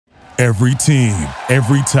Every team,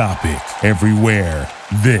 every topic, everywhere.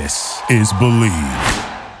 This is Believe.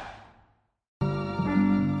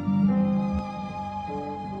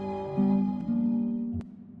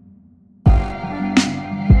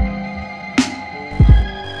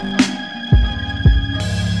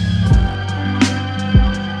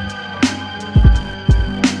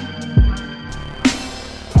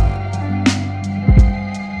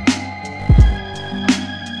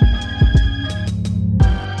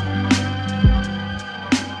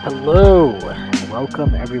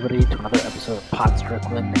 Welcome everybody to another episode of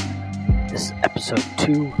Strickland. This is episode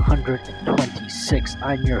 226.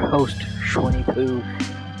 I'm your host, Shwinny Poo.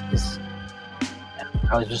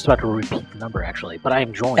 I was just about to repeat the number actually, but I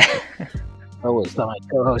am joined always by my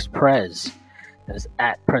co-host Prez. That is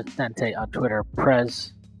at Presidente on Twitter.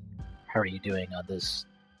 Prez, how are you doing on this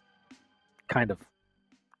kind of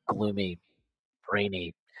gloomy,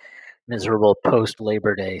 rainy, miserable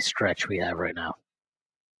post-Labor Day stretch we have right now?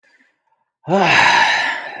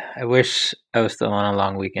 I wish I was still on a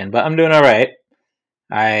long weekend, but I'm doing all right.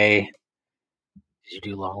 Did you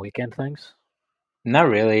do long weekend things? Not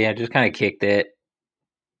really. I just kind of kicked it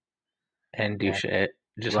and do shit.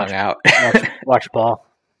 Just hung out. Watch ball.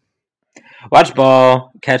 Watch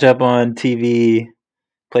ball, catch up on TV,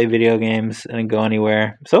 play video games, and go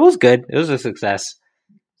anywhere. So it was good. It was a success.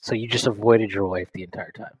 So you just avoided your wife the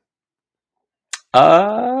entire time?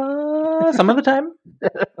 Some of the time.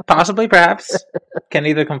 Possibly, perhaps. Can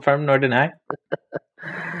neither confirm nor deny.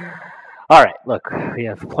 All right, look, we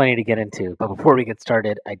have plenty to get into, but before we get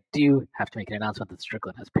started, I do have to make an announcement that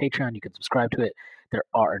Strickland has Patreon. You can subscribe to it. There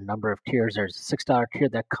are a number of tiers. There's a $6 tier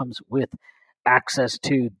that comes with access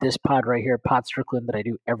to this pod right here, Pod Strickland, that I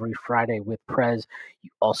do every Friday with Prez.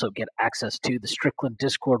 You also get access to the Strickland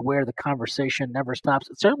Discord, where the conversation never stops.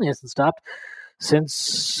 It certainly hasn't stopped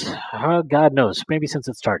since, God knows, maybe since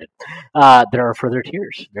it started. There are further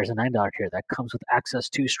tiers. There's a $9 tier that comes with access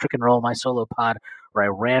to Strick and Roll, my solo pod, where I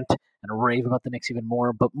rant and rave about the Knicks even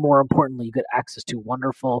more. But more importantly, you get access to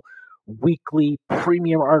wonderful weekly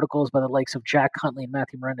premium articles by the likes of Jack Huntley and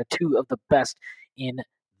Matthew Miranda, two of the best in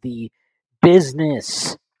the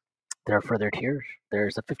business. There are further tiers.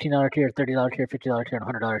 There's a $15 tier, $30 tier, $50 tier,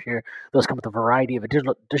 and $100 tier. Those come with a variety of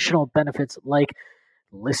additional benefits like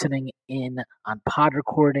listening in on pod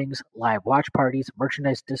recordings, live watch parties,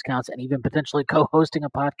 merchandise discounts, and even potentially co-hosting a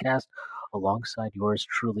podcast alongside yours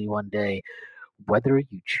truly one day. Whether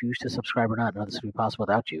you choose to subscribe or not, none of this would be possible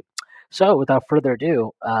without you. So without further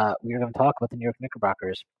ado, we are going to talk about the New York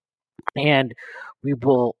Knickerbockers. And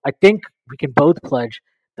I think we can both pledge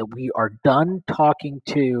that we are done talking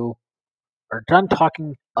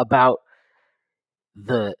about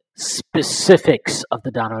the specifics of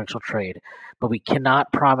the Donovan Mitchell trade, but we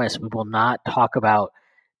cannot promise we will not talk about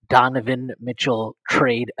Donovan Mitchell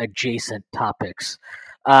trade adjacent topics,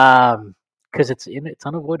 because it's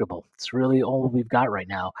unavoidable. It's really all we've got right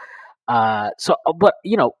now. But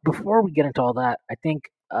before we get into all that, I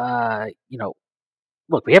think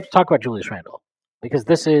look, we have to talk about Julius Randle, because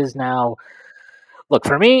this is now. Look,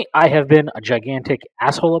 for me, I have been a gigantic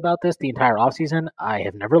asshole about this the entire offseason. I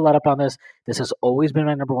have never let up on this. This has always been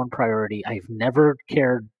my number one priority. I've never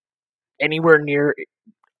cared anywhere near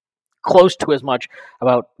close to as much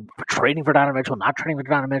about trading for Donovan Mitchell, not trading for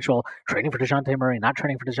Donovan Mitchell, trading for DeJounte Murray, not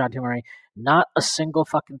trading for DeJounte Murray. Not a single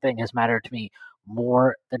fucking thing has mattered to me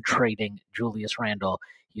more than trading Julius Randle.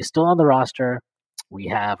 He's still on the roster. We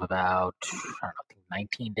have about,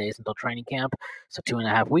 19 days until training camp, so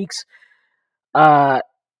 2.5 weeks.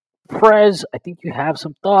 Prez, I think you have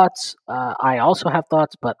some thoughts. I also have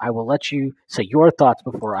thoughts, but I will let you say your thoughts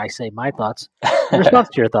before I say my thoughts. In response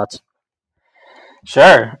to your thoughts.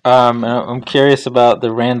 Sure. I'm curious about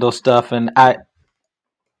the Randall stuff, and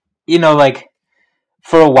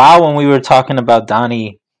for a while when we were talking about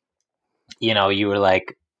Donnie, you were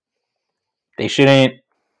like, they shouldn't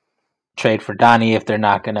trade for Donnie if they're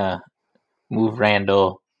not gonna move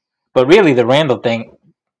Randall. But really, the Randall thing,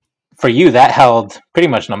 for you, that held pretty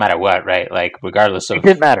much no matter what, right? Like, regardless of... It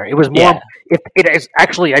didn't matter. It was more... Yeah. It is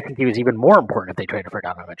actually, I think he was even more important if they traded for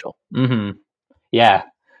Donovan Mitchell. Mm-hmm. Yeah.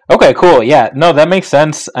 Okay, cool. Yeah. No, that makes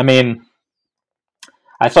sense. I mean,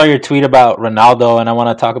 I saw your tweet about Ronaldo, and I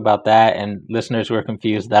want to talk about that, and listeners who are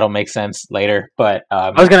confused, that'll make sense later. But I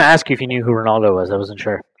was going to ask you if you knew who Ronaldo was. I wasn't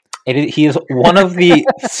sure. He is one of the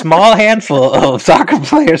small handful of soccer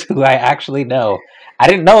players who I actually know. I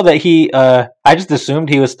didn't know that I just assumed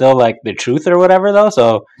he was still like the truth or whatever, though.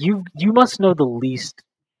 So you must know the least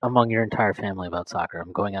among your entire family about soccer.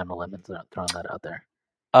 I'm going on a limb and throwing that out there.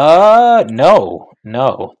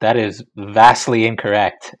 No, that is vastly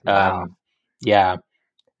incorrect. Wow. Yeah,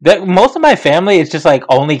 Most of my family is just like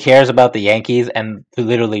only cares about the Yankees and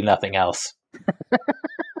literally nothing else.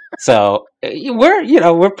 So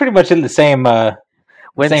we're pretty much in the same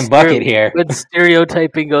bucket here. When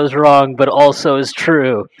stereotyping goes wrong, but also is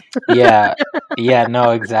true. Yeah,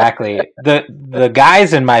 no, exactly. The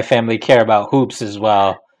guys in my family care about hoops as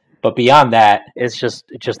well, but beyond that, it's just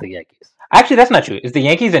the Yankees. Actually, that's not true. It's the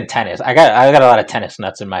Yankees and tennis. I got a lot of tennis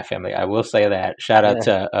nuts in my family. I will say that. Shout out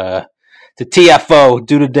to TFO.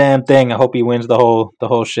 Do the damn thing. I hope he wins the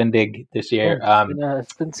whole shindig this year. I've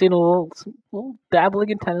been seeing a little dabbling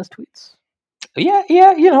in tennis tweets. Yeah.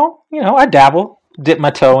 I dabble, dip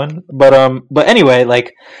my toe in, but anyway,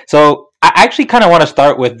 like, so I actually kind of want to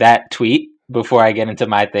start with that tweet before I get into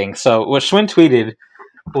my thing. So what Schwinn tweeted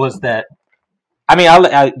was that, I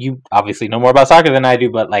mean, you obviously know more about soccer than I do,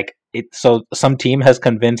 but like, so some team has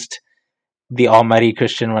convinced the almighty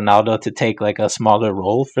Cristiano Ronaldo to take like a smaller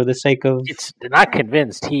role for the sake of. It's not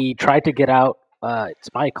convinced. He tried to get out. It's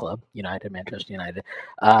my club, Manchester United.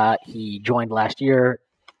 He joined last year.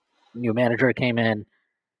 New manager came in.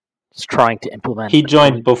 Is trying to implement. He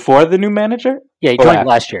joined before the new manager. Yeah, he joined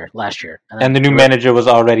last year. And the new manager was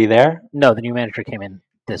already there. No, the new manager came in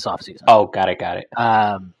this offseason. Oh, got it.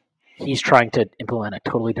 He's trying to implement a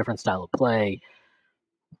totally different style of play.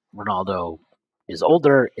 Ronaldo is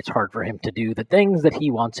older. It's hard for him to do the things that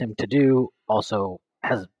he wants him to do. Also,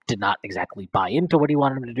 did not exactly buy into what he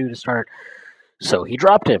wanted him to do to start. So he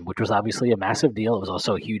dropped him, which was obviously a massive deal. It was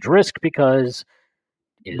also a huge risk because.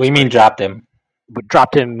 What do you mean dropped him? But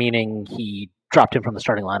dropped him meaning he dropped him from the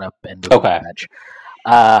starting lineup and moved to the bench,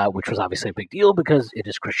 which was obviously a big deal because it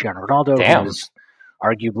is Cristiano Ronaldo, who is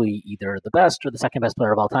arguably either the best or the second best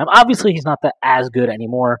player of all time. Obviously, he's not as good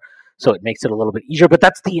anymore, so it makes it a little bit easier, but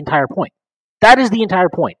that's the entire point. That is the entire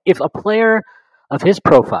point. If a player of his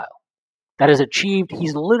profile that has achieved,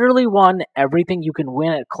 he's literally won everything you can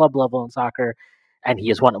win at club level in soccer, and he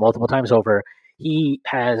has won it multiple times over. He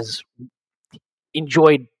has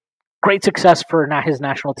enjoyed great success for his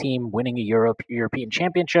national team, winning a European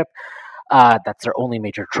championship. That's their only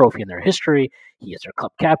major trophy in their history. He is their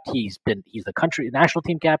club captain. He's the country national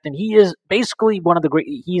team captain. He is basically one of the great.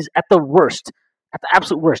 He's at the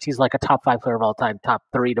absolute worst. He's like a top 5 player of all time, top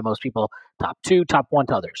 3 to most people, top 2, top 1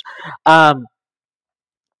 to others.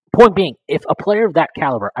 Point being, if a player of that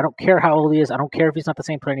caliber, I don't care how old he is, I don't care if he's not the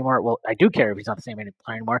same player anymore. Well, I do care if he's not the same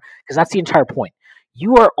player anymore, because that's the entire point.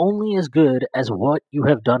 You are only as good as what you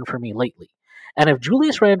have done for me lately. And if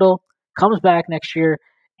Julius Randle comes back next year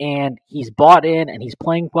and he's bought in and he's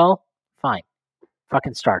playing well, fine,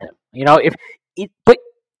 fucking start him.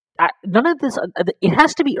 None of this. It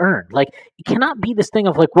has to be earned. Like, it cannot be this thing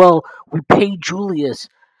of like, well, we paid Julius,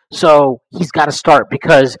 so he's got to start,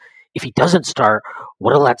 because if he doesn't start,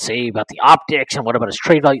 what will that say about the optics and what about his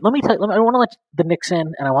trade value? Let me tell you. I want to let the Knicks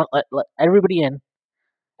in, and I want to let everybody in,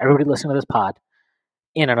 everybody listening to this pod,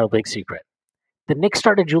 in on a big secret. The Knicks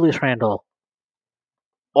started Julius Randle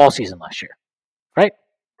all season last year, right?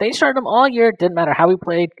 They started him all year. Didn't matter how he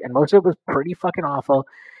played, and most of it was pretty fucking awful.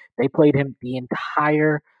 They played him the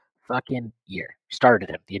entire fucking year. Started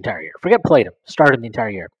him the entire year. Forget played him. Started him the entire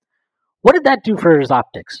year. What did that do for his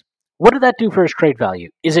optics? What did that do for his trade value?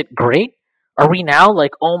 Is it great? Are we now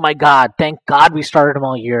like, oh my God, thank God we started him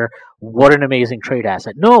all year. What an amazing trade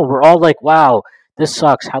asset. No, we're all like, wow, this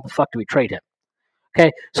sucks. How the fuck do we trade him?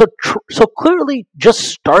 Okay, so clearly just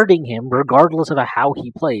starting him, regardless of how he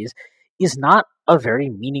plays, is not a very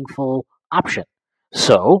meaningful option.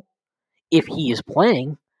 So if he is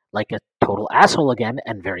playing like a total asshole again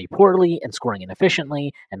and very poorly and scoring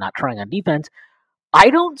inefficiently and not trying on defense, I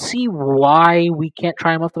don't see why we can't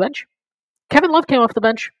try him off the bench. Kevin Love came off the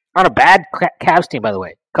bench on a bad Cavs team, by the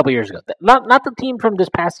way, a couple years ago. Not the team from this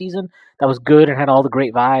past season that was good and had all the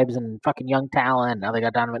great vibes and fucking young talent. Now they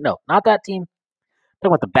got Donovan. No, not that team. I'm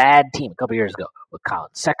talking about the bad team a couple years ago with Colin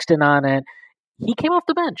Sexton on it. He came off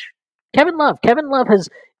the bench. Kevin Love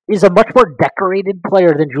is a much more decorated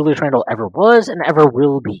player than Julius Randle ever was and ever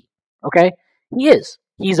will be. Okay? He is.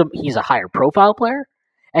 He's a higher profile player.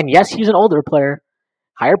 And yes, he's an older player.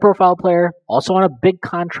 Higher profile player, also on a big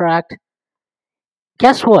contract.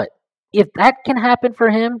 Guess what? If that can happen for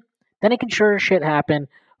him, then it can sure as shit happen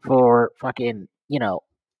for fucking,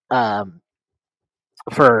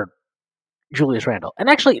 for Julius Randle. And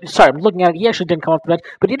actually, sorry, I'm looking at it. He actually didn't come off the bench,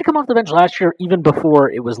 but he did come off the bench last year even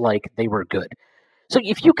before it was like they were good. So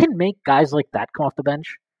if you can make guys like that come off the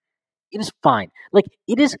bench, it is fine. Like,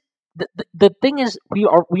 it is, the thing is, we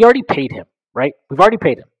already paid him, right? We've already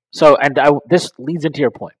paid him. So, and this leads into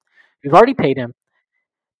your point. We've already paid him.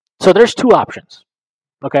 So there's 2 options,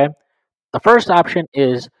 okay? The first option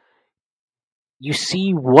is you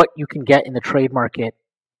see what you can get in the trade market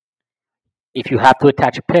if you have to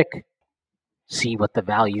attach a pick, see what the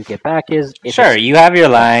value you get back is. Sure, you have your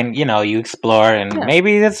line, you explore, and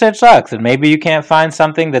maybe that shit sucks, and maybe you can't find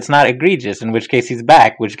something that's not egregious, in which case he's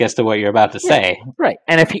back, which gets to what you're about to say. Right.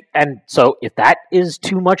 And so if that is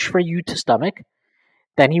too much for you to stomach,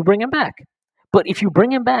 then you bring him back. But if you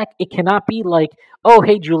bring him back, it cannot be like, oh,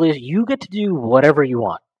 hey, Julius, you get to do whatever you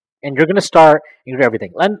want. And you're going to start, you do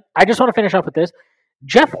everything. And I just want to finish off with this.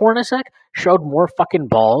 Jeff Hornacek showed more fucking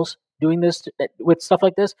balls doing this with stuff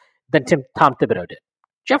like this than Tom Thibodeau did.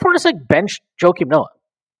 Jeff Hornacek benched Joakim Noah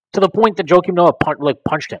to the point that Joakim Noah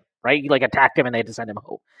punched him, right? He attacked him and they had to send him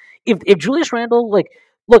home. If Julius Randle,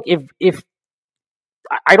 look, if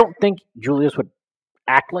I don't think Julius would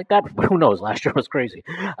act like that. Who knows? Last year was crazy.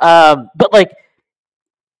 But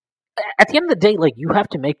at the end of the day, you have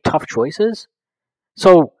to make tough choices.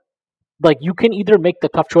 So you can either make the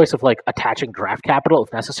tough choice of attaching draft capital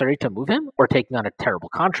if necessary to move him, or taking on a terrible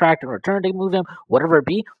contract in return to move him, whatever it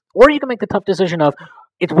be, or you can make the tough decision of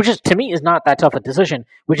it, which is to me is not that tough a decision,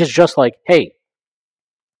 which is just hey,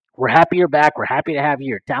 we're happy you're back, we're happy to have you,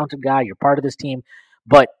 you're a talented guy, you're part of this team,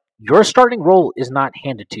 but your starting role is not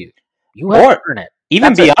handed to you. You have to earn it.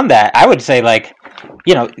 Even beyond that, I would say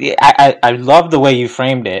I love the way you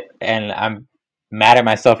framed it, and I'm mad at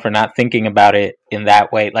myself for not thinking about it in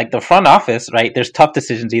that way. The front office, right? There's tough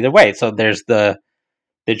decisions either way. So there's the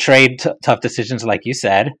trade tough decisions, like you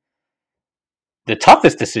said. The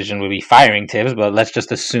toughest decision would be firing Tibbs, but let's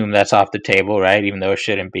just assume that's off the table, right? Even though it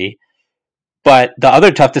shouldn't be. But the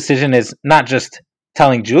other tough decision is not just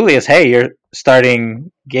telling Julius, hey, your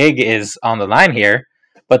starting gig is on the line here,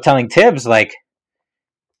 but telling Tibbs,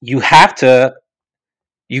 you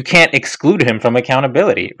can't exclude him from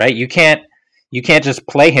accountability, right? You can't just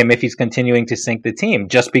play him if he's continuing to sink the team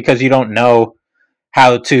just because you don't know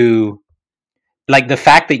how to, the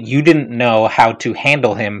fact that you didn't know how to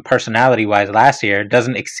handle him personality-wise last year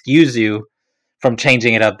doesn't excuse you from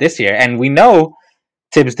changing it up this year. And we know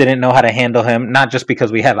Tibbs didn't know how to handle him, not just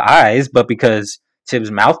because we have eyes, but because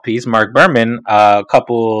Tibbs' mouthpiece, Mark Berman, a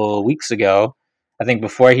couple weeks ago, I think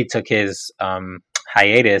before he took his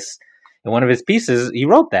hiatus, in one of his pieces, he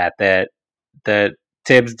wrote that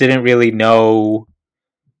Tibbs didn't really know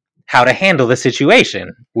how to handle the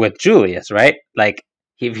situation with Julius, right?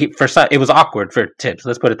 It was awkward for Tibbs.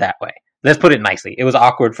 Let's put it that way. Let's put it nicely. It was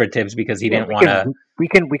awkward for Tibbs because he didn't want to. We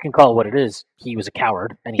can call it what it is. He was a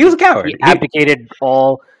coward. And he was a coward. He abdicated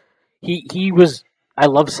all. He was. I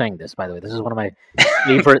love saying this, by the way. This is one of my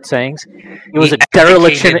favorite sayings. It was a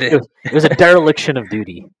dereliction. It was a dereliction of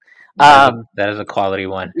duty. That is a quality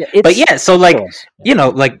one. Yeah, so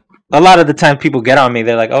a lot of the time people get on me.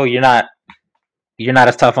 They're like, "Oh, you're not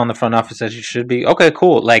as tough on the front office as you should be." Okay,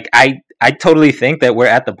 cool. I totally think that we're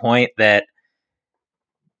at the point that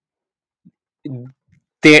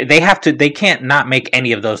they can't not make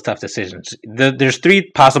any of those tough decisions. There's three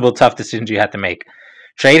possible tough decisions you have to make: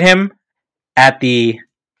 trade him at the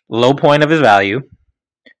low point of his value,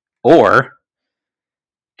 or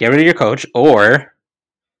get rid of your coach, or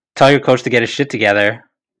tell your coach to get his shit together.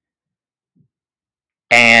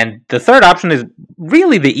 And the third option is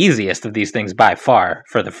really the easiest of these things by far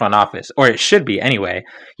for the front office, or it should be anyway.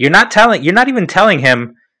 You're not even telling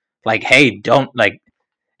him hey, don't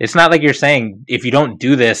it's not like you're saying if you don't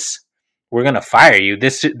do this, we're going to fire you.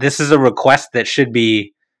 This is a request that should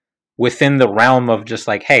be within the realm of just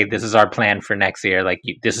hey, this is our plan for next year.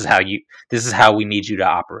 This is how we need you to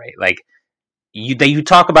operate. You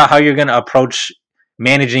talk about how you're going to approach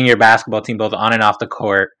managing your basketball team both on and off the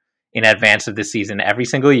court in advance of the season every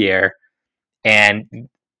single year, and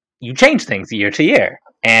you change things year to year.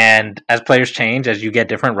 And as players change, as you get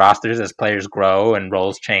different rosters, as players grow and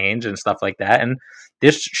roles change and stuff like that, and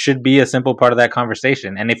this should be a simple part of that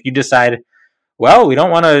conversation. And if you decide, well, we don't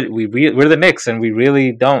want to, we're the Knicks and we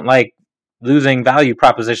really don't like losing value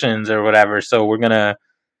propositions or whatever, so we're gonna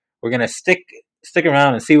stick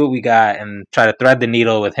around and see what we got and try to thread the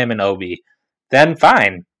needle with him and Obi, then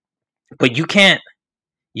fine. But you can't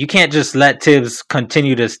just let Tibbs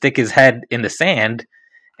continue to stick his head in the sand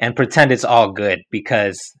and pretend it's all good,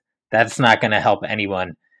 because that's not going to help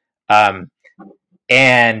anyone.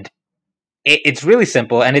 And it's really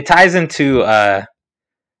simple, and it ties into the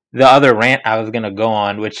other rant I was going to go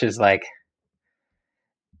on, which is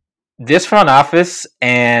this front office,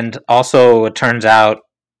 and also it turns out,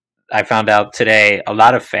 I found out today, a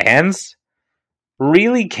lot of fans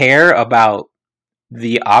really care about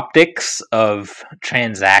the optics of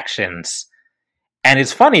transactions. And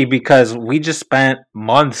it's funny because we just spent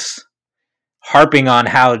months harping on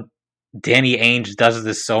how Danny Ainge does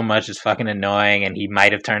this so much, it's fucking annoying, and he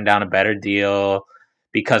might have turned down a better deal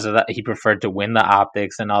because of that. He preferred to win the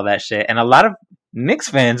optics and all that shit. And a lot of Knicks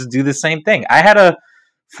fans do the same thing. I had a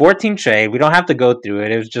 14 trade. We don't have to go through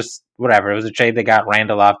it. It was just whatever. It was a trade that got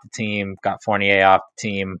Randall off the team, got Fournier off the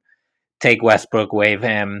team, take Westbrook, waive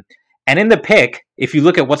him. And in the pick, if you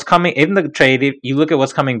look at what's coming in the trade, if you look at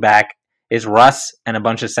what's coming back is Russ and a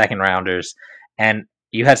bunch of second rounders. And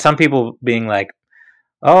you had some people being like,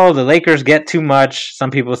 oh, the Lakers get too much.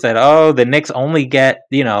 Some people said, oh, the Knicks only get,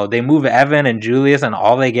 they move Evan and Julius and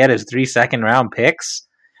all they get is 3 second-round picks.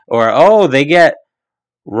 Or, oh, they get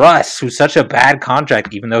Russ, who's such a bad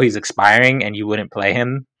contract, even though he's expiring and you wouldn't play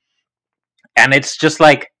him. And it's just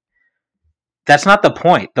like, that's not the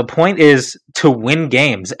point. The point is to win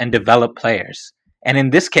games and develop players. And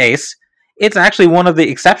in this case, it's actually one of the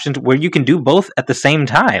exceptions where you can do both at the same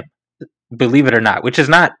time, believe it or not, which is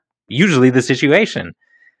not usually the situation.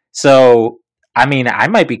 So, I mean, I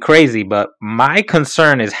might be crazy, but my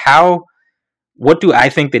concern is what do I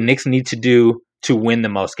think the Knicks need to do to win the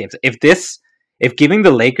most games? If giving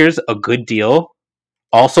the Lakers a good deal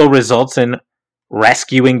also results in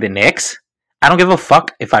rescuing the Knicks, I don't give a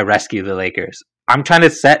fuck if I rescue the Lakers. I'm trying to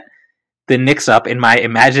set the Knicks up in my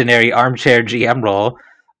imaginary armchair GM role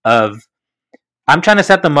I'm trying to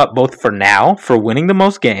set them up both for now, for winning the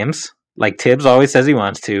most games, like Tibbs always says he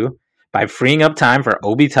wants to, by freeing up time for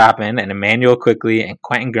Obi Toppin and Emmanuel Quickley and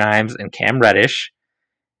Quentin Grimes and Cam Reddish.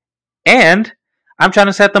 And I'm trying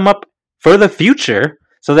to set them up for the future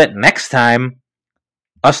so that next time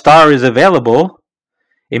a star is available,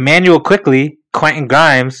 Emmanuel Quickley, Quentin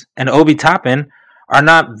Grimes, and Obi Toppin are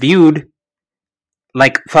not viewed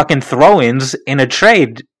like fucking throw-ins in a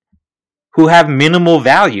trade who have minimal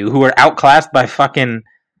value, who are outclassed by fucking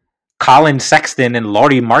Colin Sexton and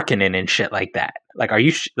Lauri Markkanen and shit like that. Like, are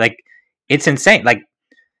you it's insane. Like,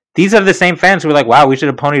 these are the same fans who are like, wow, we should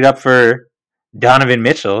have ponied up for Donovan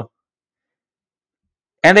Mitchell.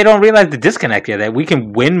 And they don't realize the disconnect here, that we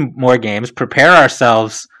can win more games, prepare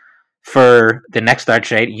ourselves for the next star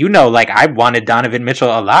trade. Like, I wanted Donovan Mitchell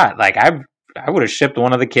a lot. Like, I would have shipped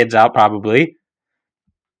one of the kids out probably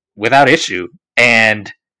without issue. And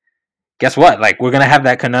guess what? Like, we're going to have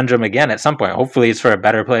that conundrum again at some point. Hopefully it's for a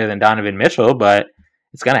better player than Donovan Mitchell, but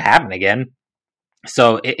it's going to happen again.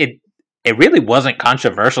 So it really wasn't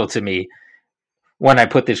controversial to me when I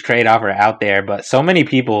put this trade offer out there, but so many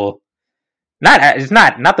people, not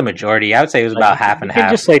the majority. I would say it was about half and half. You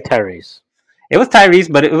can just say Tyrese. It was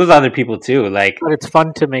Tyrese, but it was other people too. Like, but it's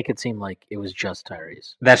fun to make it seem like it was just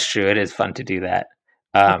Tyrese. That's true. It is fun to do that.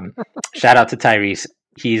 Shout out to Tyrese.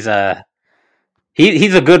 He's a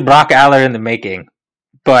good Brock Aller in the making.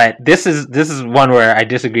 But this is one where I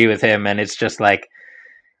disagree with him, and it's just like,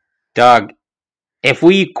 dog, if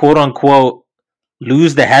we quote unquote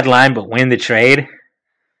lose the headline but win the trade,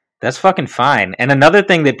 that's fucking fine. And another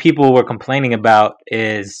thing that people were complaining about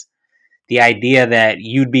is the idea that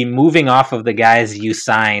you'd be moving off of the guys you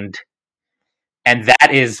signed, and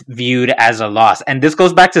that is viewed as a loss. And this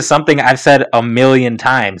goes back to something I've said a million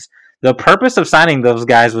times. The purpose of signing those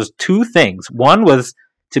guys was two things. One was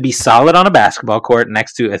to be solid on a basketball court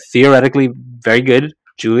next to a theoretically very good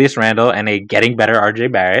Julius Randle and a getting better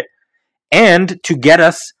RJ Barrett, and to get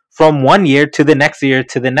us from one year to the next year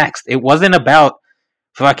to the next. It wasn't about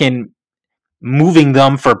fucking moving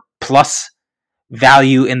them for plus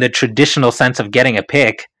value in the traditional sense of getting a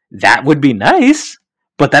pick. That would be nice,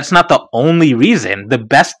 but that's not the only reason. The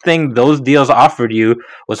best thing those deals offered you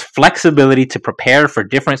was flexibility to prepare for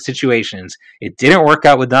different situations. It didn't work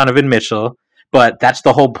out with Donovan Mitchell, but that's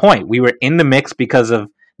the whole point. We were in the mix because of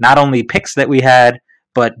not only picks that we had,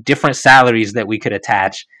 but different salaries that we could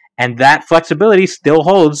attach. And that flexibility still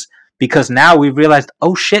holds because now we've realized,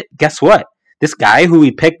 oh shit, guess what? This guy who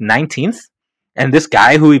we picked 19th and this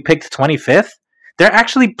guy who we picked 25th, they're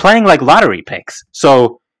actually playing like lottery picks.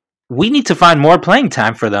 So we need to find more playing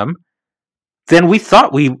time for them than we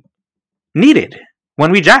thought we needed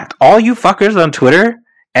when we draft. All you fuckers on Twitter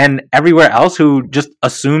and everywhere else who just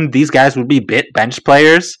assumed these guys would be bench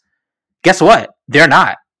players, guess what? They're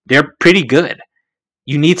not. They're pretty good.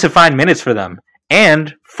 You need to find minutes for them.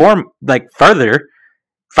 And further,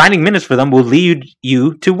 finding minutes for them will lead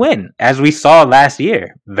you to win, as we saw last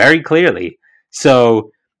year very clearly.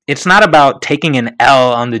 So it's not about taking an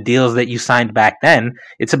L on the deals that you signed back then.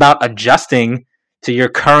 It's about adjusting to your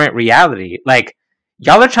current reality. Like,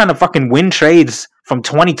 y'all are trying to fucking win trades from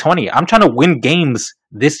 2020. I'm trying to win games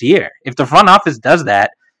this year. If the front office does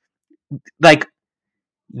that, like,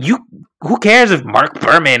 who cares if Mark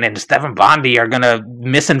Berman and Stephen Bondy are going to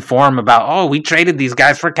misinform about, oh, we traded these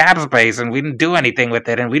guys for cap space and we didn't do anything with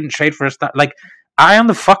it and we didn't trade for a star. Like, eye on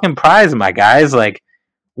the fucking prize, my guys. Like,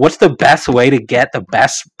 what's the best way to get the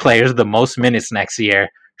best players the most minutes next year,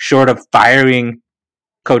 short of firing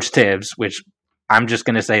Coach Tibbs, which I'm just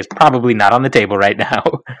going to say is probably not on the table right now.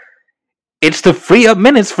 It's to free up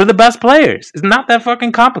minutes for the best players. It's not that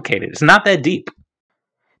fucking complicated. It's not that deep.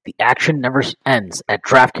 The action never ends at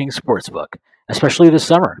DraftKings Sportsbook, especially this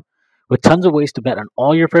summer. With tons of ways to bet on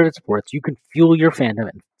all your favorite sports, you can fuel your fandom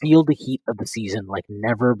and feel the heat of the season like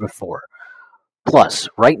never before. Plus,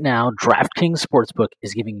 right now, DraftKings Sportsbook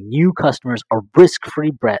is giving new customers a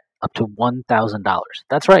risk-free bet up to $1,000.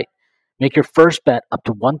 That's right. Make your first bet up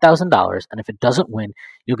to $1,000, and if it doesn't win,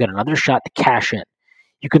 you'll get another shot to cash in.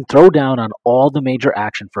 You can throw down on all the major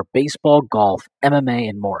action for baseball, golf, MMA,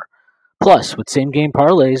 and more. Plus, with same-game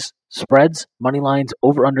parlays, spreads, money lines,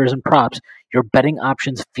 over-unders, and props, your betting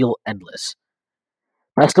options feel endless.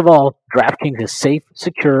 Best of all, DraftKings is safe,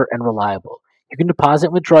 secure, and reliable. You can deposit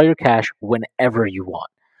and withdraw your cash whenever you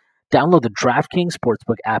want. Download the DraftKings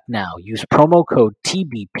Sportsbook app now. Use promo code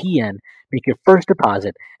TBPN, make your first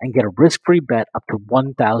deposit, and get a risk-free bet up to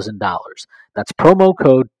 $1,000. That's promo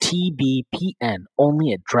code TBPN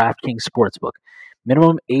only at DraftKings Sportsbook.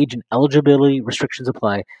 Minimum age and eligibility restrictions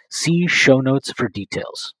apply. See show notes for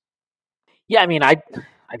details. Yeah, I mean, I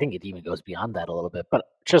think it even goes beyond that a little bit, but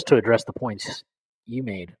just to address the points you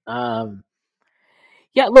made.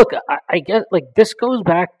 Yeah, look, I guess like this goes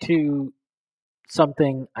back to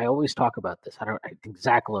something I always talk about this. I think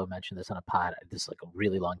Zach Lowe mentioned this on a pod this like a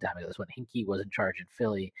really long time ago. This when Hinkie was in charge in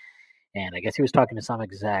Philly, and I guess he was talking to some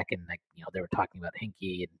exec, and like they were talking about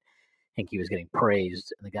Hinkie, and Hinkie was getting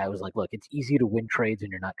praised, and the guy was like, "Look, it's easy to win trades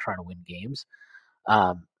when you're not trying to win games."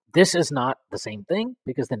 This is not the same thing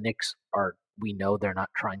because the Knicks we know they're not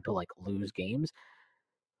trying to like lose games.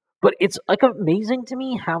 But it's like amazing to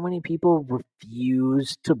me how many people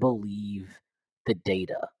refuse to believe the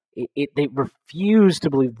data. They refuse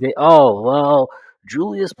to believe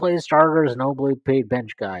Julius plays starters, Nobly paid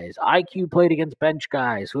bench guys. IQ played against bench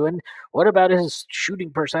guys. What about his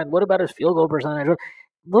shooting percent? What about his field goal percentage?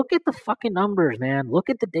 Look at the fucking numbers, man.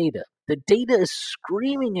 Look at the data. The data is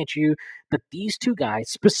screaming at you that these two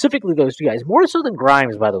guys, specifically those two guys, more so than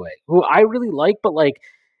Grimes, by the way, who I really like, but like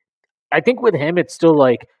I think with him it's still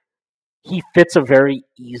like he fits a very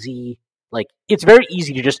easy, like, it's very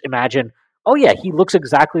easy to just imagine, oh, yeah, he looks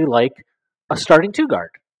exactly like a starting two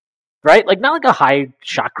guard, right? Like, not like a high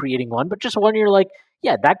shot creating one, but just one you're like,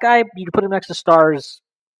 yeah, that guy, you can put him next to stars,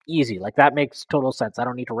 easy. Like, that makes total sense. I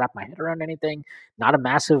don't need to wrap my head around anything. Not a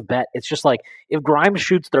massive bet. It's just like, if Grimes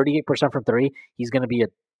shoots 38% from three, he's going to be a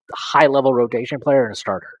high level rotation player and a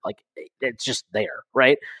starter. Like, it's just there,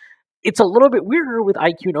 right? It's a little bit weirder with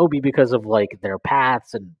IQ and Obi because of, like, their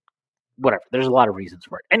paths and whatever. There's a lot of reasons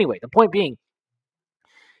for it. Anyway, the point being,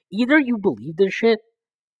 either you believe this shit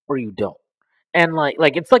or you don't. And like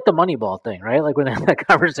it's like the Moneyball thing, right? Like when they have that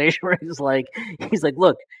conversation where he's like,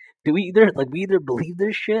 look, we either believe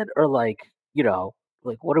this shit or like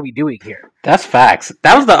what are we doing here? That's facts.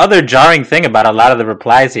 That was the other jarring thing about a lot of the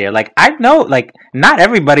replies here. Like I know, like not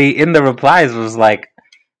everybody in the replies was like,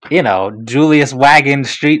 Julius bandwagon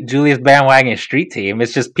street team.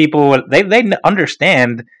 It's just people they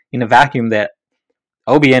understand in a vacuum that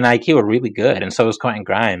Obi and IQ are really good, and so is Quentin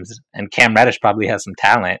Grimes, and Cam Reddish probably has some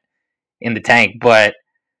talent in the tank, but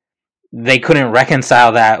they couldn't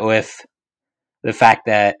reconcile that with the fact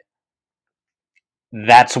that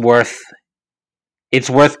it's worth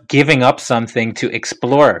giving up something to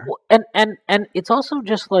explore. And it's also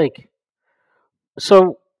just like,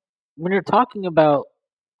 so when you're talking about,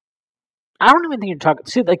 I don't even think you're talking.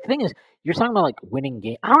 See, like the thing is, you're talking about like winning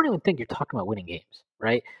games. I don't even think you're talking about winning games,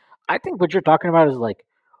 right? I think what you're talking about is like,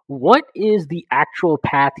 what is the actual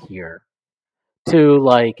path here to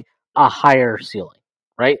like a higher ceiling,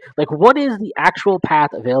 right? Like, what is the actual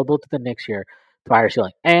path available to the Knicks here to higher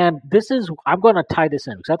ceiling? And I'm going to tie this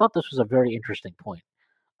in because I thought this was a very interesting point,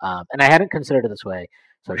 and I hadn't considered it this way.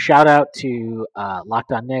 So shout out to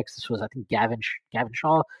Locked On Knicks. This was, I think, Gavin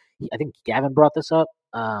Shaw. I think Gavin brought this up.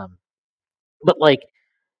 But like,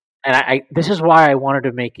 and I this is why I wanted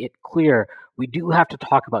to make it clear we do have to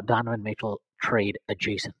talk about Donovan Mitchell trade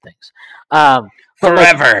adjacent things.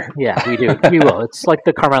 Forever. Like, yeah, we do. We will. It's like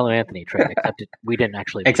the Carmelo Anthony trade, except we didn't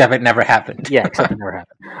actually. Except it never happened. Yeah, except it never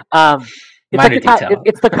happened.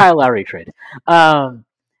 It's the Kyle Lowry trade.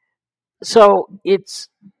 So it's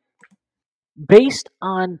based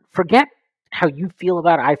on, forget how you feel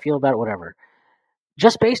about it, I feel about it, whatever.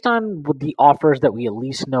 Just based on the offers that we at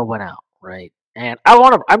least know went out, right? And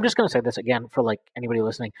I'm just going to say this again for like anybody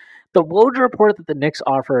listening. The Woj report that the Knicks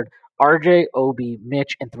offered RJ, Obi,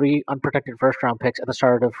 Mitch, and 3 unprotected first-round picks at the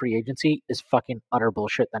start of free agency is fucking utter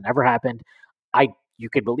bullshit. That never happened. You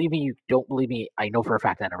can believe me, you don't believe me. I know for a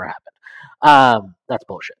fact that never happened. That's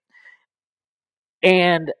bullshit.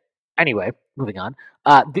 And anyway, moving on.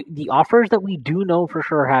 The offers that we do know for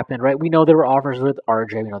sure happened, right? We know there were offers with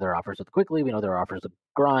RJ. We know there were offers with Quickly. We know there were offers with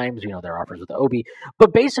Grimes. We know there are offers with Obi.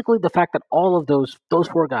 But basically, the fact that all of those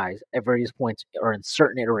four guys at various points or in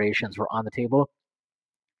certain iterations were on the table,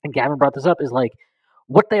 and Gavin brought this up, is like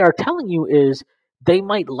what they are telling you is they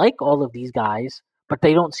might like all of these guys, but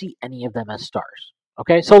they don't see any of them as stars.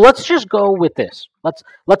 Okay, so let's just go with this. Let's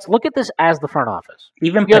look at this as the front office,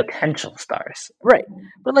 even potential stars, right?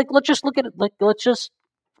 But like, let's just look at it. Like, let's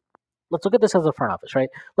look at this as the front office, right?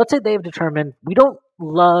 Let's say they've determined we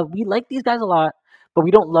like these guys a lot, but we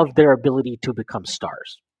don't love their ability to become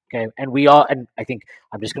stars. Okay, and I think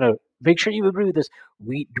I'm just gonna make sure you agree with this.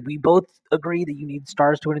 We both agree that you need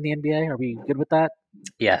stars to win in the NBA. Are we good with that?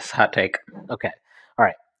 Yes, hot take. Okay, all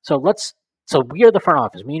right. So we are the front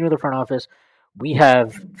office. Me and you are the front office. We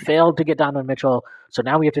have failed to get Donovan Mitchell, so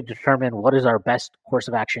now we have to determine what is our best course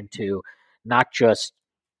of action to not just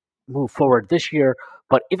move forward this year,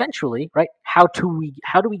 but eventually, right? How do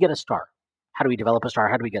we get a star? How do we develop a star?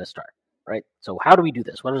 How do we get a star? Right? So how do we do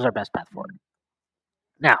this? What is our best path forward?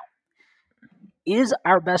 Now, is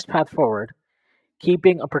our best path forward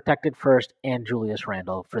keeping a protected first and Julius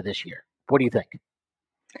Randle for this year? What do you think?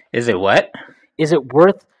 Is it what? Is it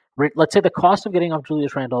worth? Let's say the cost of getting off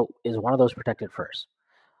Julius Randle is one of those protected firsts.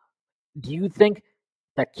 Do you think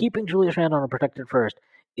that keeping Julius Randle on a protected first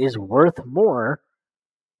is worth more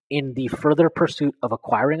in the further pursuit of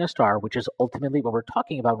acquiring a star, which is ultimately what we're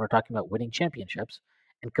talking about when we're talking about winning championships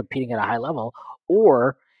and competing at a high level,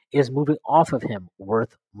 or is moving off of him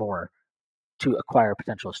worth more to acquire a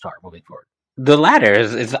potential star moving forward? The latter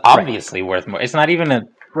is obviously worth more. It's not even a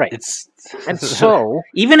right. It's and so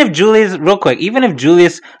even if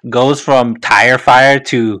Julius goes from tire fire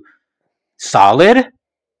to solid,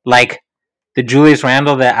 like the Julius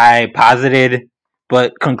Randle that I posited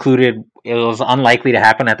but concluded it was unlikely to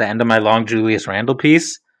happen at the end of my long Julius Randle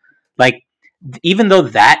piece, like even though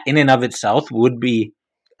that in and of itself would be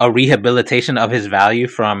a rehabilitation of his value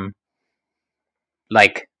from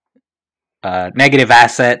like negative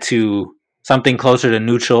asset to something closer to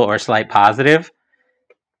neutral or slight positive.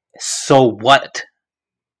 So what?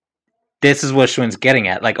 This is what Schwinn's getting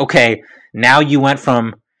at. Like, okay, now you went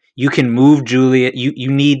from you can move Julius,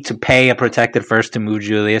 you need to pay a protected first to move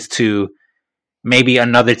Julius to maybe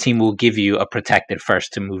another team will give you a protected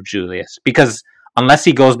first to move Julius. Because unless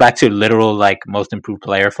he goes back to literal like most improved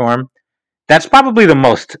player form, that's probably the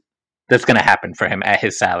most that's going to happen for him at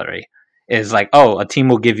his salary. Is like, oh, a team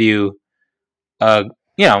will give you a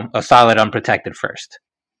solid unprotected first,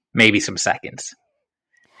 maybe some seconds.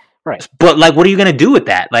 Right. But like, what are you going to do with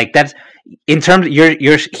that? Like, that's in terms of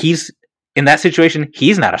he's in that situation.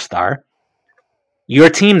 He's not a star. Your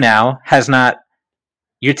team now has not.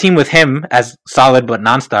 Your team with him as solid but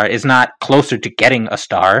non-star is not closer to getting a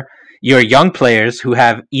star. Your young players who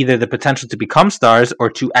have either the potential to become stars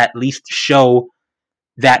or to at least show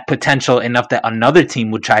that potential enough that another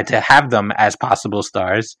team would try to have them as possible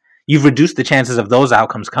stars. You've reduced the chances of those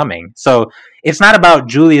outcomes coming. So it's not about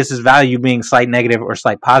Julius's value being slight negative or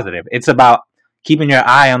slight positive. It's about keeping your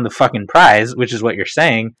eye on the fucking prize, which is what you're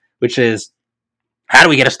saying, which is, how do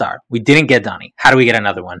we get a star? We didn't get Donnie. How do we get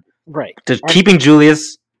another one? Right. Does keeping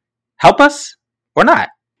Julius help us or not?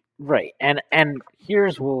 Right. And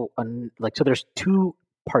here's so there's two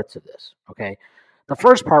parts of this, okay? The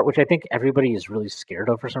first part, which I think everybody is really scared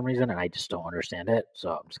of for some reason, and I just don't understand it,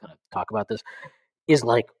 so I'm just going to talk about this, is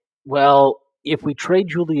like, well, if we trade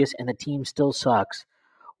Julius and the team still sucks,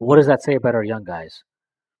 what does that say about our young guys?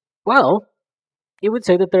 Well, it would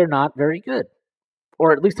say that they're not very good.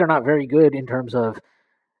 Or at least they're not very good in terms of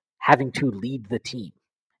having to lead the team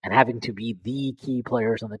and having to be the key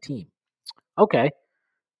players on the team. Okay,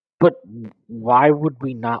 but why would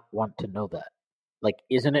we not want to know that? Like,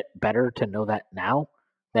 isn't it better to know that now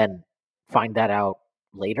than find that out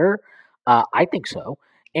later? I think so.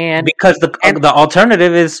 And because the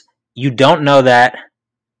alternative is you don't know that,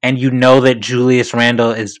 and you know that Julius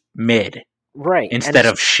Randle is mid, right? Instead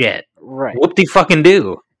of shit, right? Whoop de fucking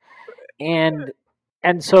do.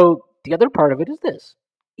 And so the other part of it is this: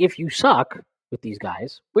 if you suck with these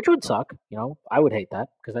guys, which would suck, I would hate that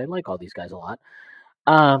because I like all these guys a lot.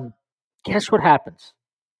 Guess what happens?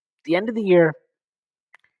 At the end of the year,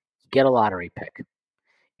 you get a lottery pick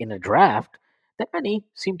in a draft that many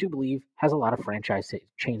seem to believe has a lot of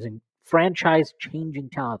franchise-changing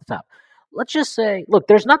talent at the top. Let's just say, look,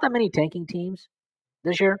 there's not that many tanking teams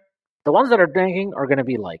this year. The ones that are tanking are going to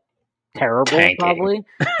be like terrible, probably.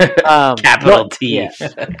 Capital T. Yes.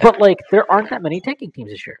 But like, there aren't that many tanking teams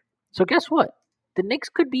this year. So guess what? the Knicks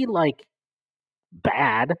could be like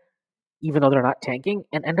bad, even though they're not tanking,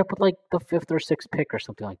 and end up with like the 5th or 6th pick or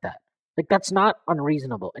something like that. Like that's not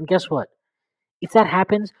unreasonable. And guess what? If that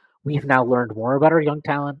happens, we have now learned more about our young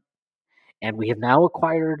talent, and we have now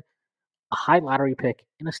acquired a high lottery pick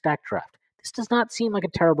in a stacked draft. This does not seem like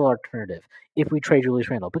a terrible alternative if we trade Julius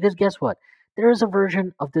Randle, because guess what? There is a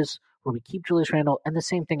version of this where we keep Julius Randle and the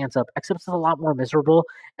same thing ends up, except it's a lot more miserable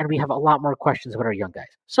and we have a lot more questions about our young guys.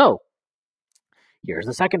 So here's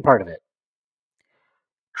the second part of it.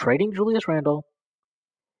 Trading Julius Randle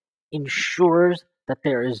ensures that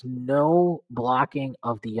there is no blocking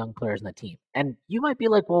of the young players in the team. And you might be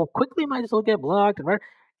like, well, quickly might as well get blocked.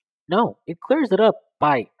 No, it clears it up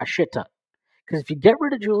by a shit ton. Because if you get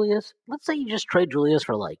rid of Julius, let's say you just trade Julius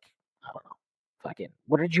for like, I don't know, fucking,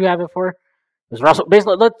 what did you have it for? It was Russell,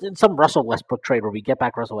 basically, some Russell Westbrook trade where we get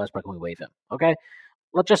back Russell Westbrook and we waive him. Okay,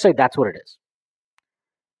 let's just say that's what it is.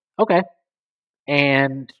 Okay,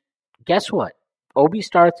 and guess what? Obi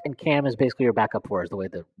starts and Cam is basically your backup four, is the way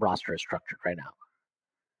the roster is structured right now.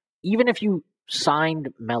 Even if you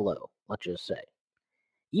signed Melo, let's just say,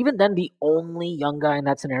 even then, the only young guy in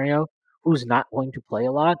that scenario who's not going to play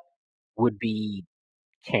a lot would be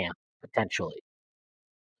Cam, potentially.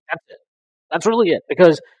 That's it. That's really it,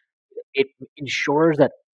 because it ensures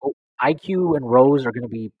that IQ and Rose are going to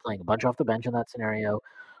be playing a bunch off the bench in that scenario.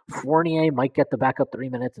 Fournier might get the backup 3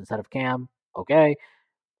 minutes instead of Cam. Okay.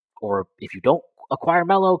 Or if you don't acquire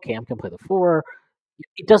Melo, Cam can play the 4.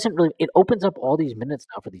 It doesn't really, it opens up all these minutes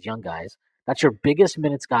now for these young guys. That's your biggest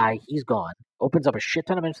minutes guy. He's gone. Opens up a shit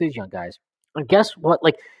ton of minutes for these young guys. And guess what?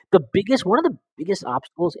 Like one of the biggest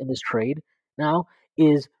obstacles in this trade now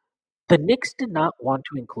is the Knicks did not want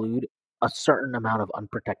to include a certain amount of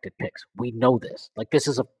unprotected picks. We know this. Like this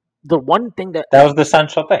is the one thing that was the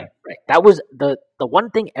essential thing. Right. That was the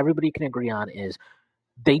one thing everybody can agree on is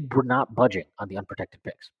they were not budging on the unprotected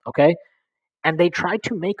picks. Okay? And they tried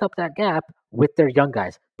to make up that gap with their young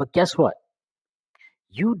guys. But guess what?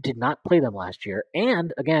 You did not play them last year.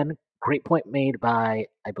 And again, great point made by,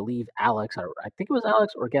 I believe, Alex. I think it was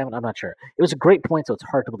Alex or Gavin. I'm not sure. It was a great point, so it's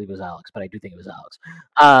hard to believe it was Alex, but I do think it was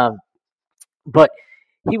Alex. But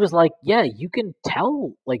he was like, yeah, you can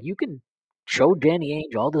tell, like, you can show Danny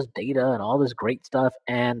Ainge all this data and all this great stuff.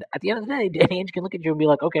 And at the end of the day, Danny Ainge can look at you and be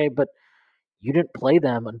like, okay, but you didn't play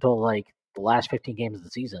them until, like, the last 15 games of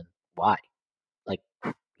the season. Why? Like,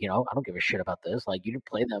 I don't give a shit about this. Like, you didn't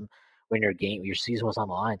play them when your season was on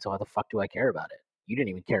the line, so why the fuck do I care about it? You didn't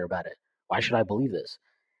even care about it. Why should I believe this?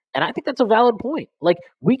 And I think that's a valid point. Like,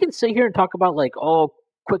 we can sit here and talk about, like, oh,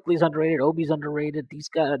 Quickly's underrated, Obi's underrated, these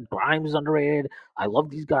guys, Grimes is underrated. I love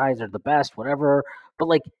these guys, they're the best, whatever. But,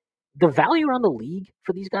 like, the value around the league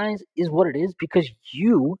for these guys is what it is because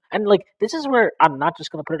and, like, this is where I'm not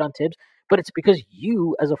just going to put it on Tibbs, but it's because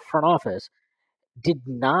you, as a front office, did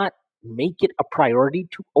not make it a priority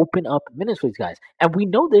to open up minutes for these guys. And we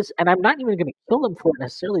know this, and I'm not even going to kill them for it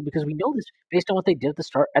necessarily because we know this based on what they did at the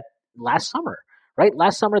start at last summer, right?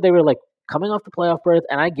 Last summer, they were like coming off the playoff berth,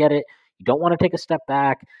 and I get it. You don't want to take a step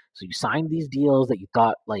back. So you signed these deals that you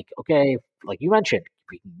thought, like, okay, like you mentioned, if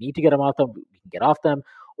we need to get them off them, we can get off them,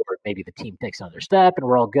 or maybe the team takes another step and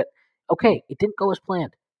we're all good. Okay, it didn't go as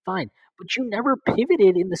planned. Fine. But you never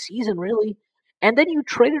pivoted in the season, really. And then you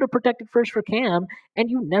traded a protected first for Cam, and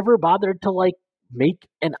you never bothered to like make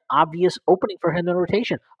an obvious opening for him in the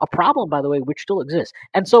rotation. A problem, by the way, which still exists.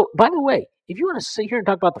 And so, by the way, if you want to sit here and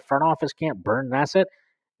talk about the front office can't burn an asset,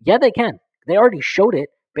 yeah, they can. They already showed it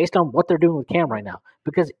based on what they're doing with Cam right now.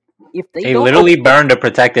 Because if they literally burned a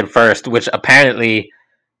protected first, which apparently,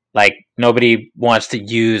 like, nobody wants to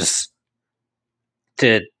use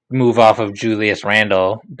to move off of Julius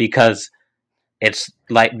Randle because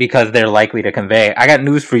they're likely to convey. I got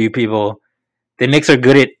news for you people. The Knicks are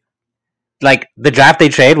good at, like, the draft they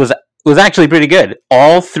trade was actually pretty good.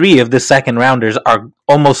 All 3 of the second rounders are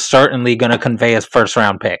almost certainly going to convey as first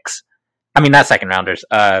round picks. I mean, not second rounders.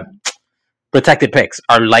 Protected picks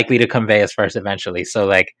are likely to convey as first eventually. So,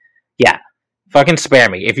 like, yeah, fucking spare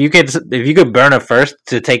me. If you could burn a first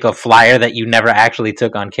to take a flyer that you never actually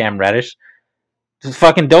took on Cam Reddish, just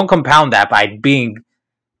fucking don't compound that by being,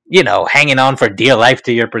 hanging on for dear life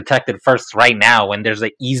to your protected firsts right now when there's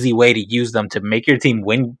an easy way to use them to make your team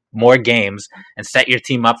win more games and set your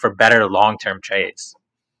team up for better long-term trades.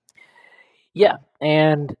 Yeah,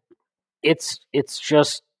 and it's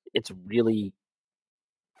really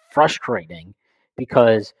frustrating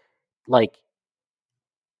because the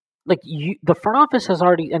front office has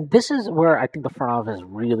already, and this is where I think the front office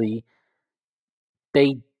really,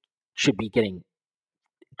 they should be getting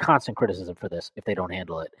constant criticism for this if they don't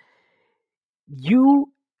handle it.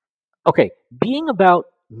 Being about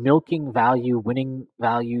milking value, winning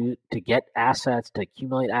value to get assets, to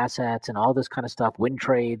accumulate assets, and all this kind of stuff, win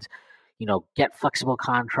trades, get flexible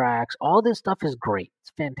contracts. All this stuff is great.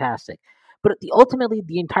 It's fantastic. But ultimately,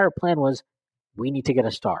 the entire plan was we need to get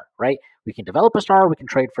a star, right? We can develop a star, we can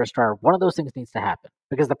trade for a star. One of those things needs to happen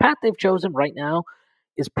because the path they've chosen right now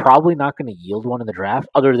is probably not going to yield one in the draft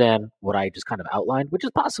other than what I just kind of outlined, which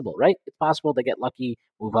is possible, right? It's possible they get lucky,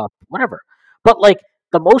 move up, whatever. But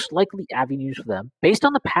the most likely avenues for them, based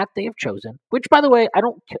on the path they have chosen, which by the way,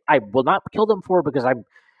 I will not kill them for because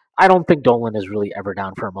I don't think Dolan is really ever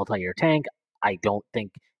down for a multi-year tank. I don't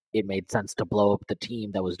think it made sense to blow up the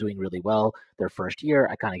team that was doing really well their first year.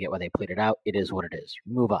 I kind of get why they played it out. It is what it is.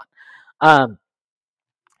 Move on.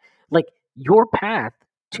 Your path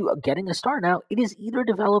to getting a star now, it is either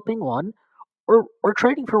developing one or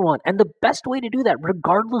trading for one. And the best way to do that,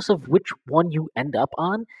 regardless of which one you end up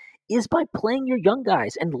on, is by playing your young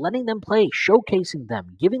guys and letting them play, showcasing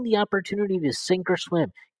them, giving the opportunity to sink or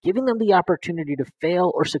swim, giving them the opportunity to fail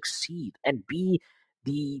or succeed and be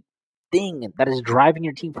the thing that is driving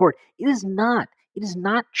your team forward. It is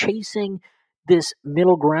not chasing this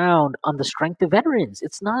middle ground on the strength of veterans.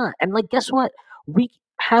 It's not. And guess what? We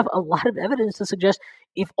have a lot of evidence to suggest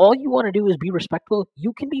if all you want to do is be respectable,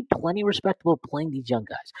 you can be plenty respectable playing these young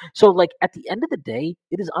guys. So at the end of the day,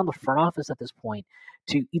 it is on the front office at this point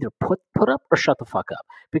to either put up or shut the fuck up.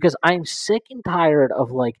 Because I'm sick and tired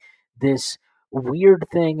of this weird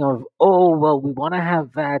thing of, oh, well, we want to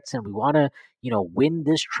have vets and we want to, win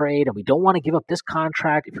this trade and we don't want to give up this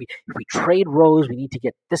contract. If we trade Rose, we need to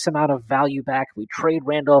get this amount of value back. If we trade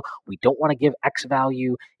Randall, we don't want to give X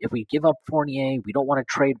value. If we give up Fournier, we don't want to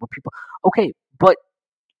trade with people. Okay, but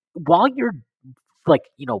while you're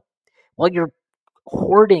while you're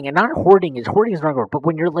hoarding, and not hoarding is the wrong word, but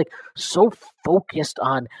when you're so focused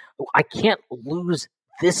on, I can't lose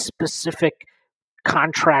this specific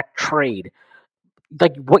contract trade,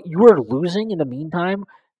 what you are losing in the meantime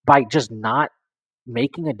by just not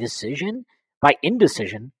making a decision, by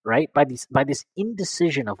indecision, right? By this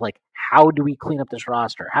indecision of how do we clean up this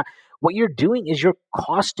roster? What you're doing is you're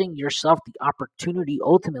costing yourself the opportunity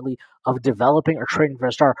ultimately of developing or trading for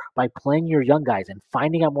a star by playing your young guys and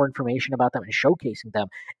finding out more information about them and showcasing them,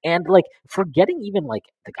 and forgetting even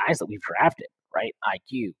the guys that we've drafted, right?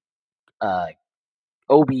 IQ,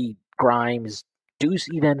 Obi, Grimes, Deuce,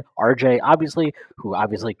 even RJ, obviously,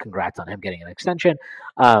 congrats on him getting an extension.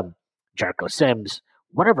 Jericho Sims,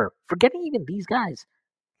 whatever. Forgetting even these guys.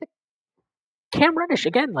 Cam Reddish,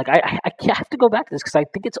 again, I have to go back to this because I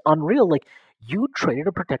think it's unreal. You traded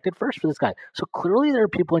a protected first for this guy. So clearly there are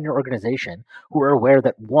people in your organization who are aware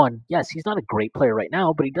that, one, yes, he's not a great player right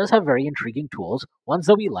now, but he does have very intriguing tools, ones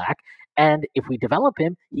that we lack. And if we develop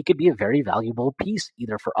him, he could be a very valuable piece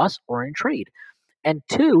either for us or in trade. And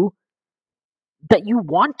two, that you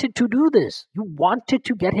wanted to do this. You wanted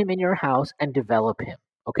to get him in your house and develop him.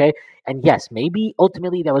 Okay. And yes, maybe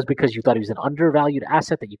ultimately that was because you thought he was an undervalued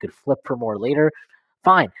asset that you could flip for more later.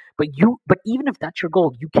 Fine. But even if that's your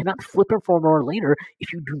goal, you cannot flip him for more later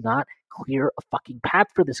if you do not clear a fucking path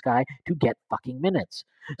for this guy to get fucking minutes.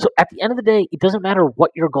 So at the end of the day, it doesn't matter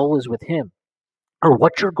what your goal is with him or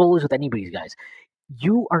what your goal is with anybody's guys.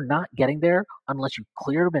 You are not getting there unless you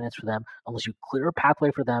clear minutes for them, unless you clear a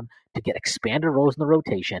pathway for them to get expanded roles in the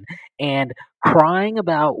rotation, and crying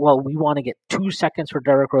about, well, we want to get 2 seconds for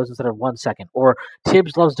Derrick Rose instead of 1 second, or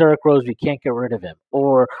Tibbs loves Derrick Rose, we can't get rid of him,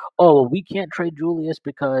 or, oh, we can't trade Julius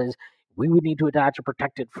because we would need to attach a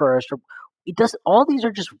protected first. Or it does. All these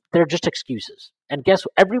are they're just excuses. And guess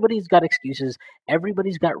what? Everybody's got excuses.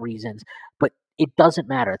 Everybody's got reasons, but it doesn't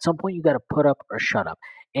matter. At some point, you got to put up or shut up.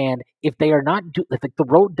 And if they are not,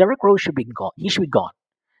 Derrick Rose should be gone. He should be gone.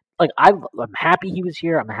 I'm happy he was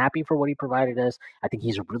here. I'm happy for what he provided us. I think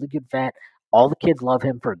he's a really good vet. All the kids love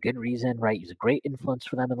him for a good reason, right? He's a great influence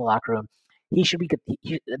for them in the locker room. He should be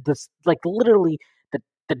literally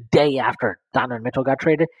the day after Donovan Mitchell got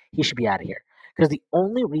traded, he should be out of here. Because the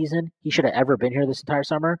only reason he should have ever been here this entire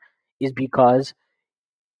summer is because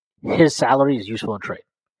his salary is useful in trade.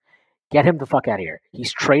 Get him the fuck out of here.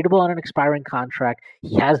 He's tradable on an expiring contract.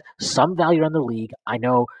 He has some value on the league. I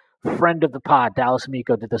know friend of the pod, Dallas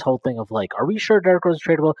Amico, did this whole thing of are we sure Derrick Rose is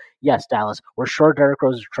tradable? Yes, Dallas, we're sure Derrick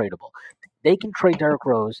Rose is tradable. They can trade Derrick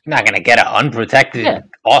Rose. You're not going to get an unprotected,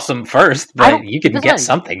 awesome first, but you can get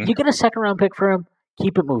something. You get a second-round pick for him,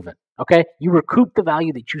 keep it moving, okay? You recoup the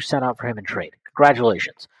value that you sent out for him in trade.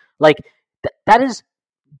 Congratulations. That is...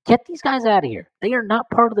 Get these guys out of here. They are not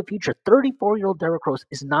part of the future. 34-year-old Derrick Rose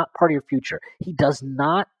is not part of your future. He does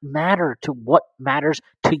not matter to what matters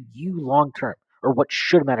to you long-term or what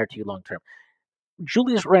should matter to you long-term.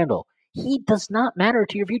 Julius Randle, He does not matter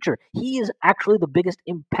to your future. He is actually the biggest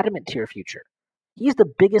impediment to your future. He's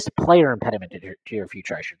the biggest player impediment to your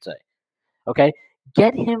future, I should say. Okay?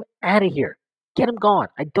 Get him out of here. Get him gone.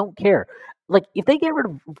 I don't care. Like, if they get rid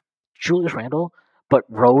of Julius Randle, but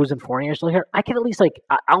Rose and Fournier are still here, I can at least, like,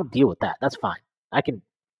 I'll deal with that. That's fine. I can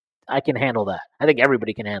handle that. I think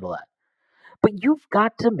everybody can handle that. But you've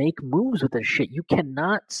got to make moves with this shit. You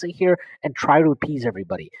cannot sit here and try to appease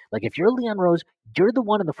everybody. Like, if you're Leon Rose, you're the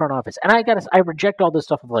one in the front office. And I reject all this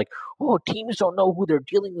stuff of like, oh, teams don't know who they're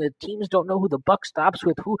dealing with. Teams don't know who the buck stops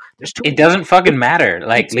with. Who there's too. It doesn't fucking matter.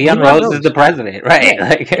 Like, Leon Rose is the president, right? Yeah,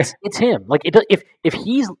 like, it's him. Like, if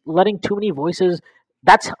he's letting too many voices,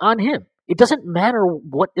 that's on him. It doesn't matter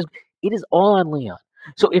what is. It is all on Leon.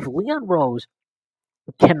 So if Leon Rose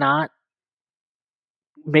cannot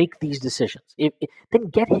make these decisions, then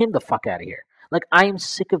get him the fuck out of here. Like, I am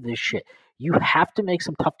sick of this shit. You have to make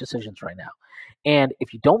some tough decisions right now. And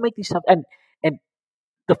if you don't make these tough, and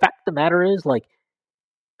the fact of the matter is, like,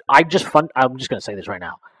 I'm just going to say this right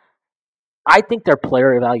now. I think their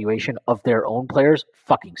player evaluation of their own players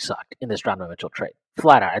fucking sucked in this Donovan Mitchell trade.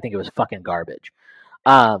 Flat out. I think it was fucking garbage.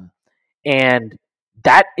 And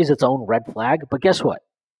that is its own red flag. But guess what?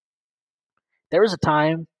 There was a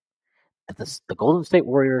time that the Golden State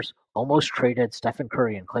Warriors almost traded Stephen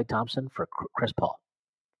Curry and Klay Thompson for Chris Paul.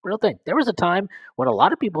 Real thing. There was a time when a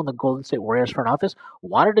lot of people in the Golden State Warriors front office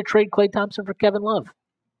wanted to trade Klay Thompson for Kevin Love.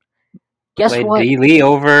 Guess played what? D. Lee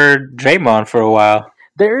over Draymond for a while.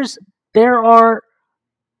 There are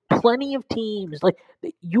plenty of teams, like,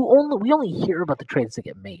 we only hear about the trades that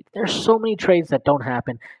get made. There's so many trades that don't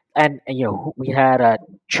happen. And you know, we had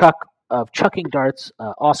Chuck of Chucking Darts,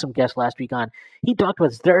 awesome guest last week on. He talked about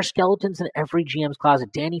this. There are skeletons in every GM's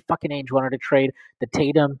closet. Danny fucking Ainge wanted to trade the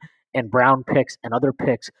Tatum and Brown picks and other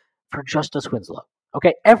picks for Justice Winslow.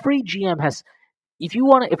 Okay, every GM has. If we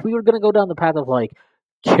were going to go down the path of like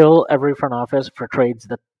kill every front office for trades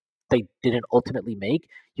that they didn't ultimately make,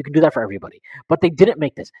 you can do that for everybody. But they didn't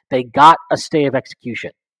make this. They got a stay of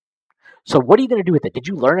execution. So what are you going to do with it? Did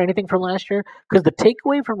you learn anything from last year? Because the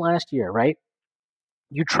takeaway from last year, right?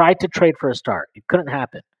 You tried to trade for a star. It couldn't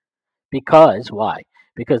happen. Because why?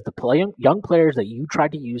 Because the young players that you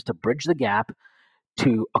tried to use to bridge the gap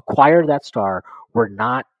to acquire that star were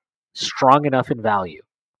not strong enough in value.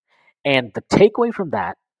 And the takeaway from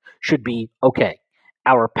that should be, okay,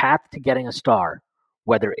 our path to getting a star,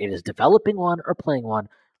 whether it is developing one or playing one,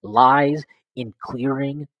 lies in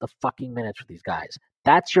clearing the fucking minutes for these guys.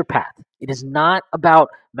 That's your path. It is not about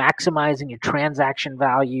maximizing your transaction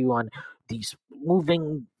value on these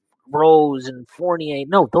moving Rose and Fournier.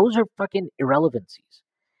 No, those are fucking irrelevancies.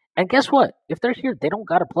 And guess what? If they're here, they don't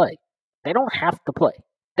got to play. They don't have to play.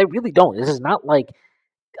 They really don't. This is not like,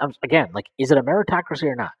 again, like, is it a meritocracy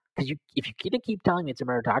or not? Because if you keep telling me it's a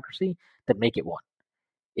meritocracy, then make it one.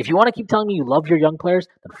 If you want to keep telling me you love your young players,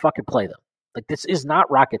 then fucking play them. Like, this is not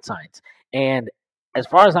rocket science. And as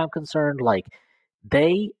far as I'm concerned, like,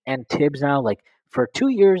 they and Tibbs now, like, for 2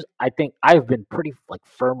 years, I think I've been pretty, like,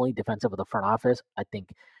 firmly defensive of the front office. I think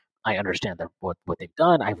I understand what they've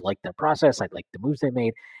done. I've liked their process. I like the moves they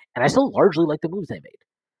made. And I still largely like the moves they made.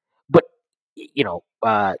 But, you know,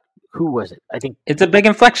 who was it? I think it's a big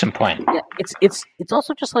inflection point. Yeah, it's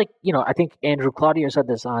also just like, you know, I think Andrew Claudio said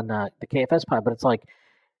this on the KFS pod, but it's like,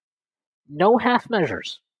 no half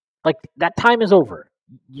measures. Like, that time is over.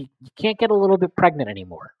 You can't get a little bit pregnant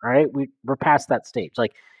anymore. All right, we're past that stage.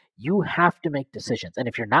 Like, you have to make decisions, and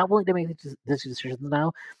if you're not willing to make these decisions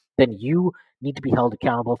now, then you need to be held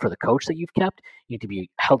accountable for the coach that you've kept. You need to be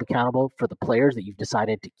held accountable for the players that you've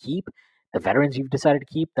decided to keep, the veterans you've decided to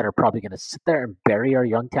keep that are probably going to sit there and bury our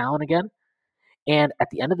young talent again. And at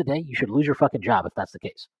the end of the day, you should lose your fucking job if that's the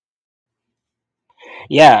case.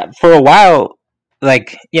 Yeah, for a while,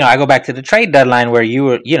 like, you know, I go back to the trade deadline where you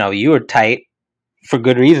were tight for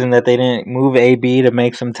good reason that they didn't move AB to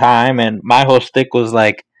make some time, and my whole stick was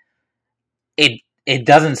like, it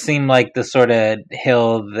doesn't seem like the sort of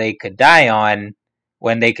hill they could die on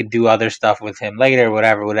when they could do other stuff with him later,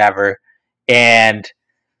 whatever. And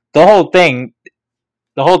the whole thing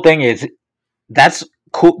is, that's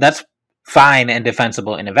cool, that's fine and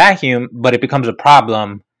defensible in a vacuum, but it becomes a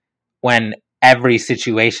problem when every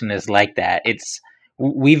situation is like that.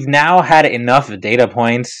 We've now had enough data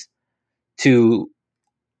points to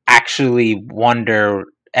actually wonder,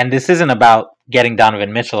 and this isn't about getting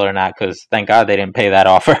Donovan Mitchell or not, because thank God they didn't pay that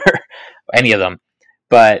offer, any of them.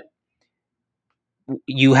 But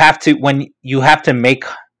you have to make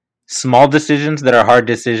small decisions that are hard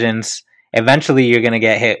decisions. Eventually, you're going to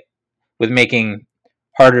get hit with making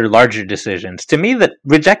harder, larger decisions. To me, that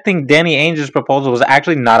rejecting Danny Ainge's proposal was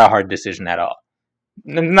actually not a hard decision at all.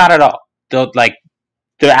 Not at all. The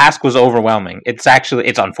ask was overwhelming. It's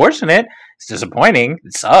unfortunate. It's disappointing.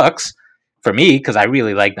 It sucks for me because I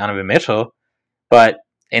really like Donovan Mitchell. But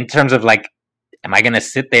in terms of like, am I going to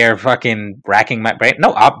sit there fucking racking my brain?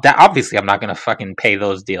 No, obviously I'm not going to fucking pay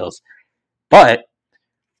those deals. But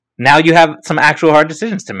now you have some actual hard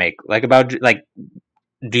decisions to make. Like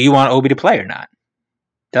do you want Obi to play or not?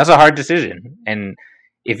 That's a hard decision. And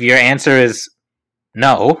if your answer is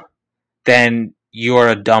no, then you're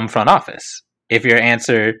a dumb front office. If your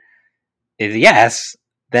answer is yes,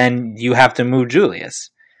 then you have to move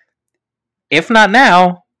Julius. If not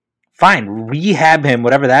now, fine, rehab him,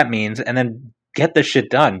 whatever that means, and then get the shit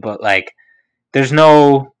done. But like,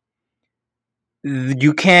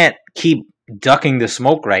 you can't keep ducking the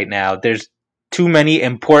smoke right now. There's too many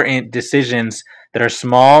important decisions that are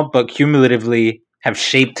small but cumulatively have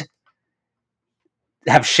shaped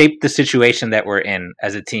the situation that we're in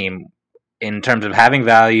as a team in terms of having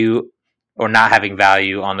value or not having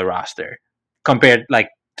value on the roster compared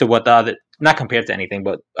to what not compared to anything,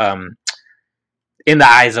 but in the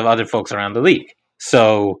eyes of other folks around the league.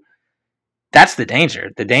 So that's the danger.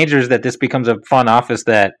 The danger is that this becomes a front office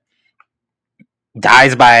that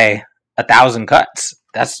dies by 1,000 cuts.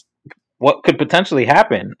 That's what could potentially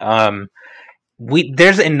happen.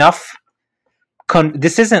 There's enough.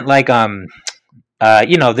 This isn't like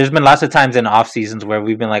there's been lots of times in off seasons where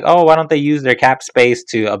we've been like, oh, why don't they use their cap space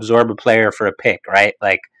to absorb a player for a pick, right?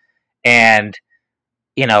 And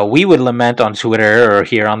we would lament on Twitter or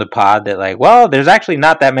here on the pod that well, there's actually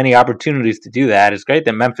not that many opportunities to do that. It's great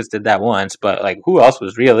that Memphis did that once, but who else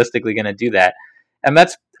was realistically going to do that? And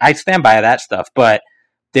I stand by that stuff, but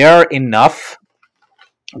there are enough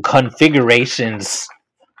configurations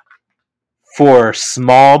for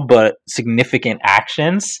small but significant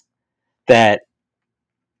actions that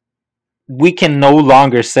we can no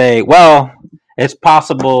longer say, well, it's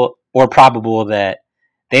possible or probable that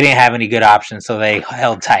they didn't have any good options, so they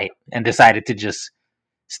held tight and decided to just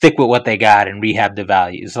stick with what they got and rehab the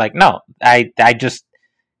values. No, I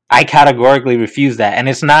categorically refuse that. And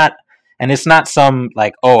it's not some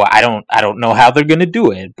I don't know how they're going to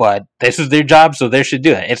do it, but this is their job, so they should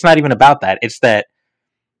do it. It's not even about that. It's that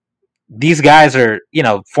these guys are,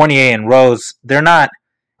 Fournier and Rose, they're not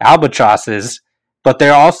albatrosses, but they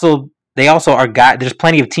also are guys. There's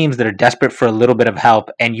plenty of teams that are desperate for a little bit of help,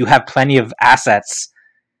 and you have plenty of assets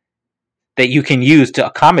that you can use to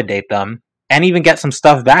accommodate them and even get some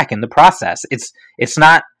stuff back in the process. It's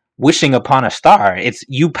not wishing upon a star. It's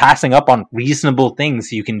you passing up on reasonable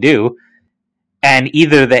things you can do. And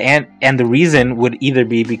the reason would either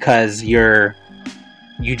be because you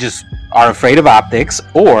just are afraid of optics,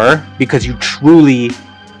 or because you truly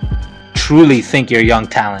think your young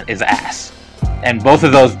talent is ass. And both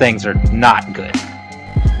of those things are not good.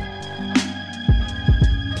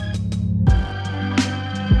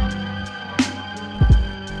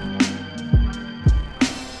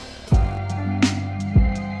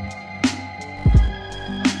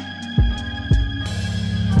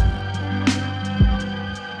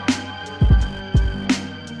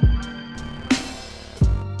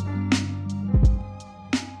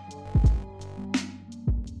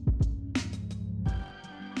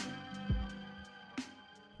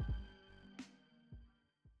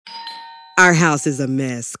 Our house is a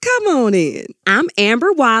mess. Come on in. I'm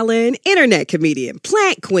Amber Wallen, internet comedian,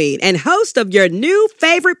 plant queen, and host of your new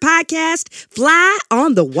favorite podcast, Fly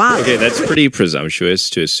on the Wallen. Okay, that's pretty presumptuous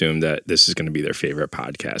to assume that this is going to be their favorite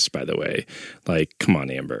podcast, by the way. Come on,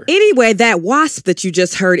 Amber. Anyway, that wasp that you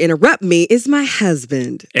just heard interrupt me is my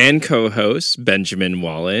husband. And co-host, Benjamin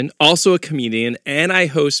Wallen, also a comedian, and I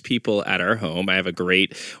host people at our home. I have a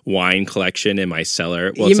great wine collection in my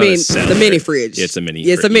cellar. Well, you mean the mini fridge? Yeah, it's a mini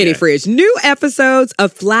fridge. It's a mini fridge. New episodes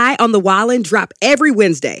of Fly on the Wallen drop every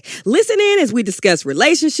Wednesday. Listen in as we discuss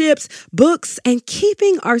relationships, books, and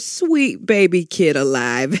keeping our sweet baby kid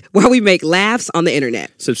alive while we make laughs on the internet.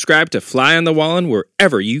 Subscribe to Fly on the Wallen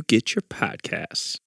wherever you get your podcasts.